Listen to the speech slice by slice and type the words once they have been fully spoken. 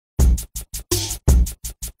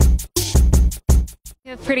You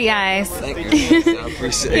have pretty eyes. Thank you. I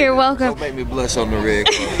appreciate it. You're welcome. Don't make me blush on the red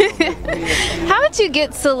carpet. How did you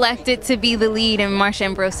get selected to be the lead in Marsha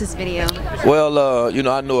Ambrose's video? Well, you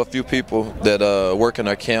know, I know a few people that work in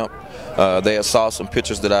our camp. They had saw some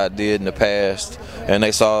pictures that I did in the past, and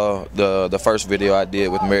they saw the first video I did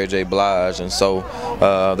with Mary J. Blige, and so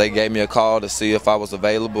they gave me a call to see if I was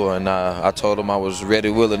available, and I told them I was ready,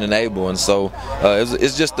 willing, and able. And so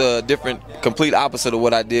it's just a different, complete opposite of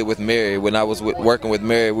what I did with Mary. When I was working with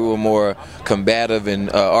Mary, we were more combative and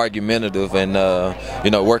argumentative, and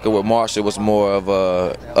you know, working with Marsha was more of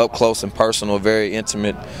a up close and personal, very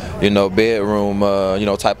intimate, you know, bedroom, you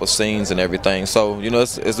know, type of scenes and everything. So you know,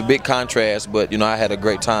 it's a big contrast, but you know, I had a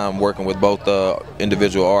great time working with both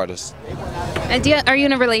individual artists. Are you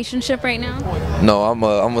in a relationship right now? No, I'm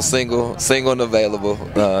a single and available,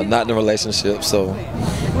 not in a relationship. So,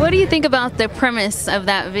 what do you think about the premise of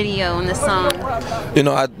that video and the song? You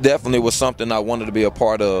know, I definitely was something I wanted to be a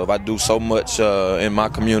part of. I do so much in my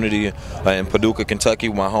community, in Paducah, Kentucky,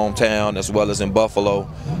 my hometown, as well as in Buffalo,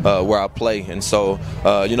 where I play. And so,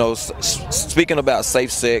 you know, speaking about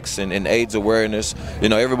safe sex and AIDS awareness, you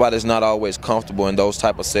know, everybody's not always comfortable in those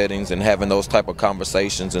type of settings and having those type of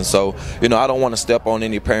conversations. And so, you know, I don't want to step on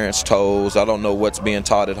any parents' toes. I don't know what's being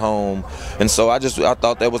taught at home. And so I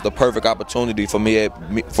thought that was the perfect opportunity for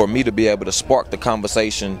me to be able to spark the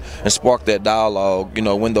conversation and spark that dialogue, you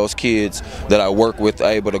know, when those kids that I work with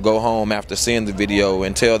are able to go home after seeing the video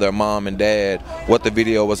and tell their mom and dad what the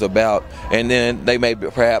video was about, and then they may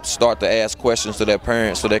perhaps start to ask questions to their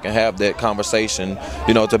parents so they can have that conversation,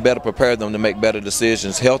 you know, to better prepare them to make better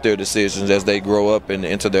decisions, healthier decisions as they grow up and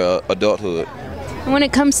into their adulthood. When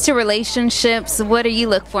it comes to relationships, what do you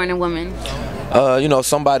look for in a woman? You know,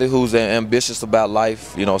 somebody who's ambitious about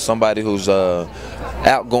life, you know, somebody who's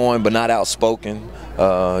outgoing but not outspoken,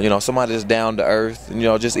 you know, somebody that's down to earth, you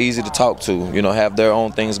know, just easy to talk to, you know, have their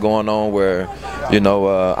own things going on where, you know,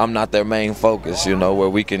 I'm not their main focus, you know, where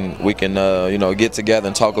we can you know, get together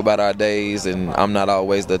and talk about our days, and I'm not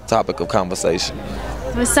always the topic of conversation.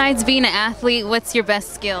 Besides being an athlete, what's your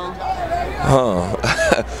best skill?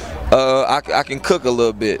 I can cook a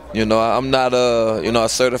little bit. You know, I'm not you know, a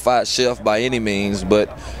certified chef by any means,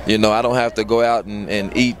 but you know, I don't have to go out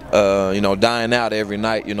and eat, you know, dine out every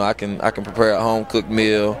night. You know, I can prepare a home cooked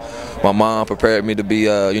meal. My mom prepared me to be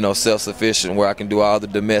you know, self-sufficient, where I can do all the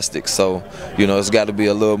domestics. So you know, it's got to be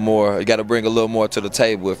a little more. You got to bring a little more to the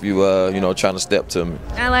table if you you know, trying to step to me.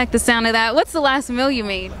 I like the sound of that. What's the last meal you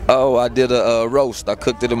made? Oh, I did a roast. I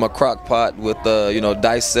cooked it in my crock pot with you know,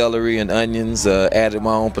 diced celery and onions. Added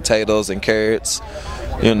my own potatoes and carrots.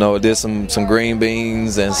 You know, did some green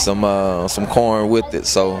beans and some corn with it.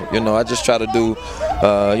 So you know, I just try to do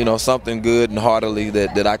you know, something good and heartily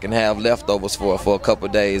that I can have leftovers for a couple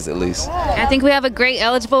of days at least. I think we have a great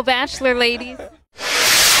eligible bachelor, ladies.